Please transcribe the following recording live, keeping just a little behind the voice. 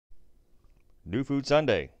New Food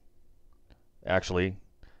Sunday. Actually,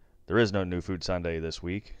 there is no New Food Sunday this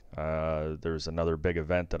week. There's another big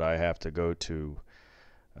event that I have to go to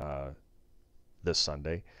uh, this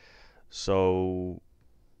Sunday. So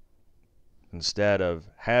instead of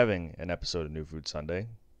having an episode of New Food Sunday,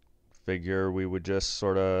 figure we would just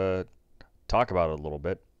sort of talk about it a little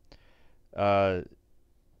bit. Uh,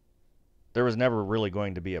 there was never really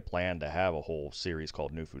going to be a plan to have a whole series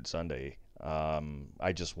called New Food Sunday.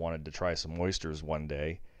 I just wanted to try some oysters one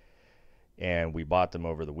day, and we bought them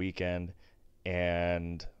over the weekend,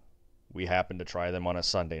 and we happened to try them on a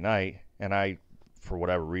Sunday night, and I, for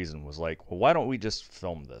whatever reason, was like, well, why don't we just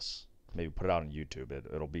film this? Maybe put it out on YouTube.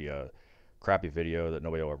 It'll be a crappy video that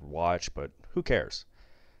nobody will ever watch, but who cares?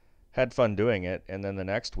 Had fun doing it, and then the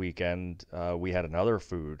next weekend, we had another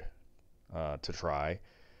food to try,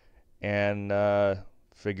 and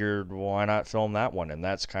figured why not film that one, and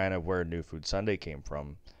that's kind of where New Food Sunday came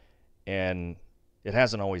from. And it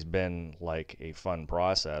hasn't always been like a fun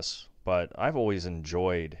process, but I've always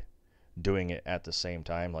enjoyed doing it at the same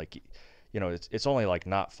time. Like, it's only like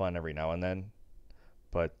not fun every now and then,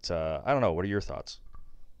 but I don't know. What are your thoughts?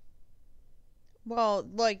 Well,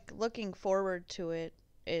 like looking forward to it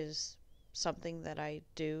is something that I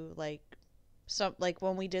do. Like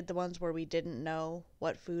when we did the ones where we didn't know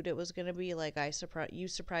what food it was gonna be. Like you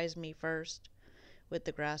surprised me first with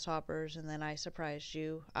the grasshoppers, and then I surprised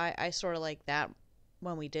you. I sort of like that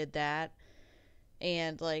when we did that,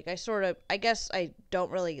 and like I guess I don't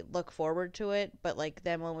really look forward to it, but like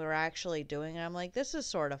then when we were actually doing it, I'm like, this is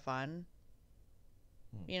sort of fun.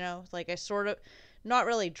 Like I sort of not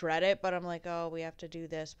really dread it, but I'm like, oh, we have to do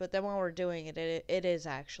this. But then when we're doing it is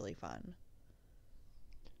actually fun.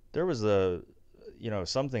 There was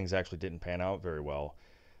some things actually didn't pan out very well.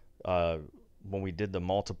 Uh, when we did the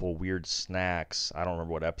multiple weird snacks, I don't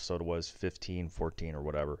remember what episode it was, 15, 14, or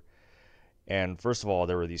whatever. And first of all,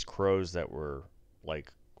 there were these crows that were,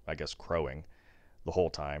 like, I guess, crowing the whole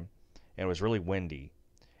time. And it was really windy.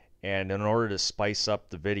 And in order to spice up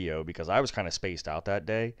the video, because I was kind of spaced out that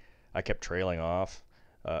day, I kept trailing off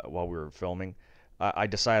while we were filming. I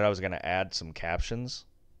decided I was going to add some captions.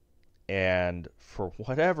 And for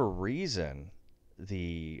whatever reason,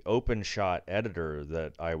 the OpenShot editor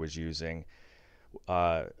that I was using,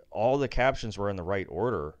 all the captions were in the right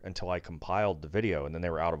order until I compiled the video, and then they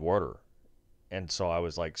were out of order. And so I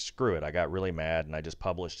was like, screw it. I got really mad, and I just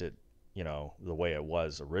published it, the way it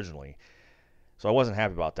was originally. So I wasn't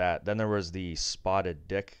happy about that. Then there was the Spotted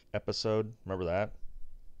Dick episode. Remember that?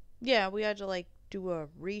 Yeah, we had to like do a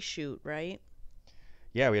reshoot, right?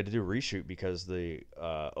 Yeah, we had to do a reshoot because the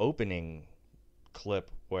opening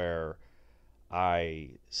clip where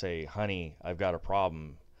I say, honey, I've got a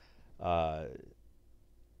problem, uh,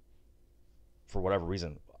 for whatever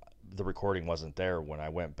reason, the recording wasn't there when I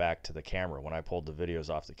went back to the camera, when I pulled the videos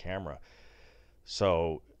off the camera.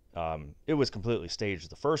 So it was completely staged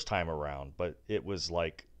the first time around, but it was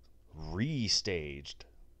like restaged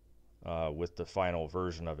with the final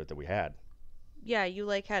version of it that we had. Yeah, you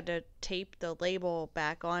like had to tape the label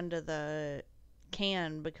back onto the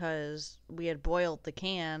can because we had boiled the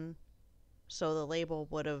can, so the label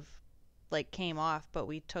would have like came off, but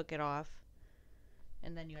we took it off,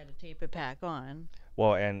 and then you had to tape it back on.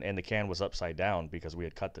 Well, and the can was upside down because we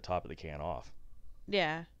had cut the top of the can off.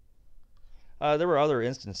 Yeah. There were other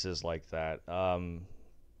instances like that. I'm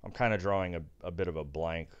kind of drawing a bit of a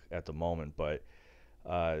blank at the moment, but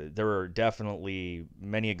there are definitely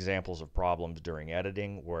many examples of problems during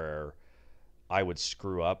editing where I would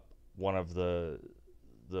screw up one of the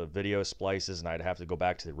video splices, and I'd have to go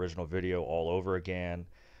back to the original video all over again.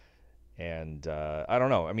 And I don't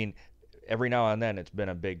know. I mean, every now and then it's been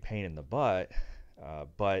a big pain in the butt,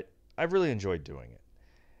 but I've really enjoyed doing it.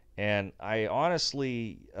 And I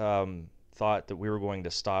honestly thought that we were going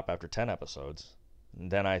to stop after 10 episodes. And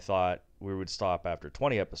then I thought we would stop after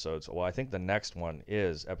 20 episodes. Well, I think the next one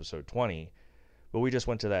is episode 20. But we just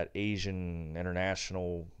went to that Asian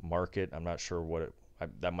international market. I'm not sure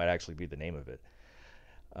that might actually be the name of it.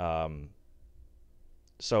 Um,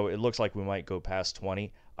 so it looks like we might go past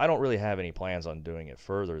 20. I don't really have any plans on doing it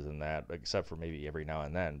further than that, except for maybe every now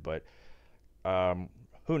and then. But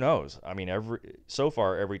who knows? I mean, so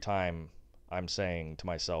far, every time I'm saying to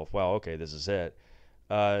myself, well, okay, this is it,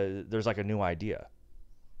 there's like a new idea.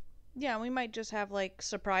 Yeah, we might just have like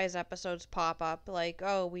surprise episodes pop up. Like,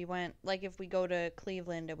 oh, we went, like if we go to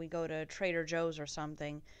Cleveland and we go to Trader Joe's or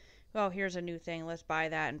something. Oh, here's a new thing. Let's buy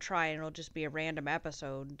that and try it. And it'll just be a random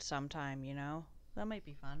episode sometime. That might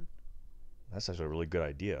be fun. That's actually a really good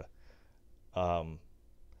idea. Um,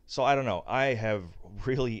 so I don't know. I have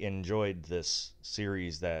really enjoyed this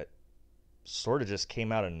series that sort of just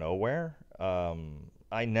came out of nowhere.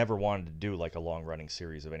 I never wanted to do like a long running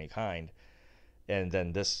series of any kind, and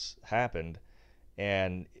then this happened,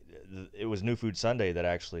 and it was New Food Sunday that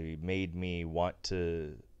actually made me want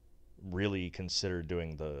to really consider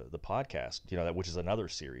doing the podcast. You know, that which is another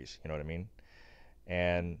series. You know what I mean?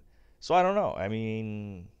 And so I don't know. I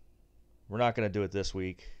mean, we're not going to do it this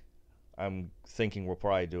week. I'm thinking we'll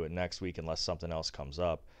probably do it next week unless something else comes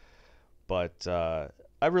up. But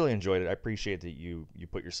I really enjoyed it. I appreciate that you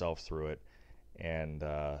put yourself through it. And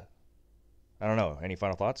I don't know. Any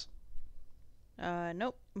final thoughts?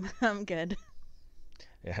 Nope. I'm good.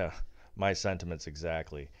 Yeah, my sentiments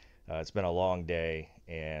exactly. It's been a long day,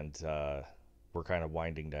 and we're kind of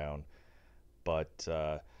winding down. But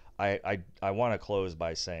I want to close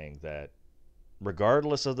by saying that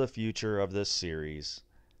regardless of the future of this series,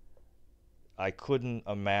 I couldn't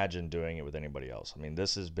imagine doing it with anybody else. I mean,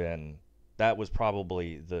 this has been that was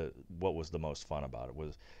probably the what was the most fun about it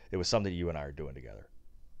was it was something you and I are doing together.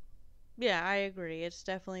 Yeah, I agree. It's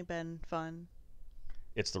definitely been fun.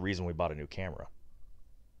 It's the reason we bought a new camera.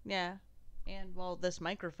 Yeah. And well, this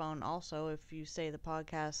microphone also, if you say the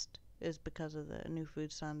podcast is because of the New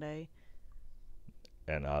Food Sunday.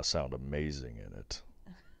 And I sound amazing in it,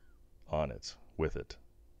 on it, with it,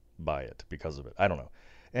 by it, because of it. I don't know.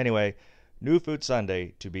 Anyway, New Food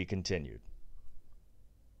Sunday to be continued.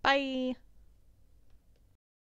 Bye.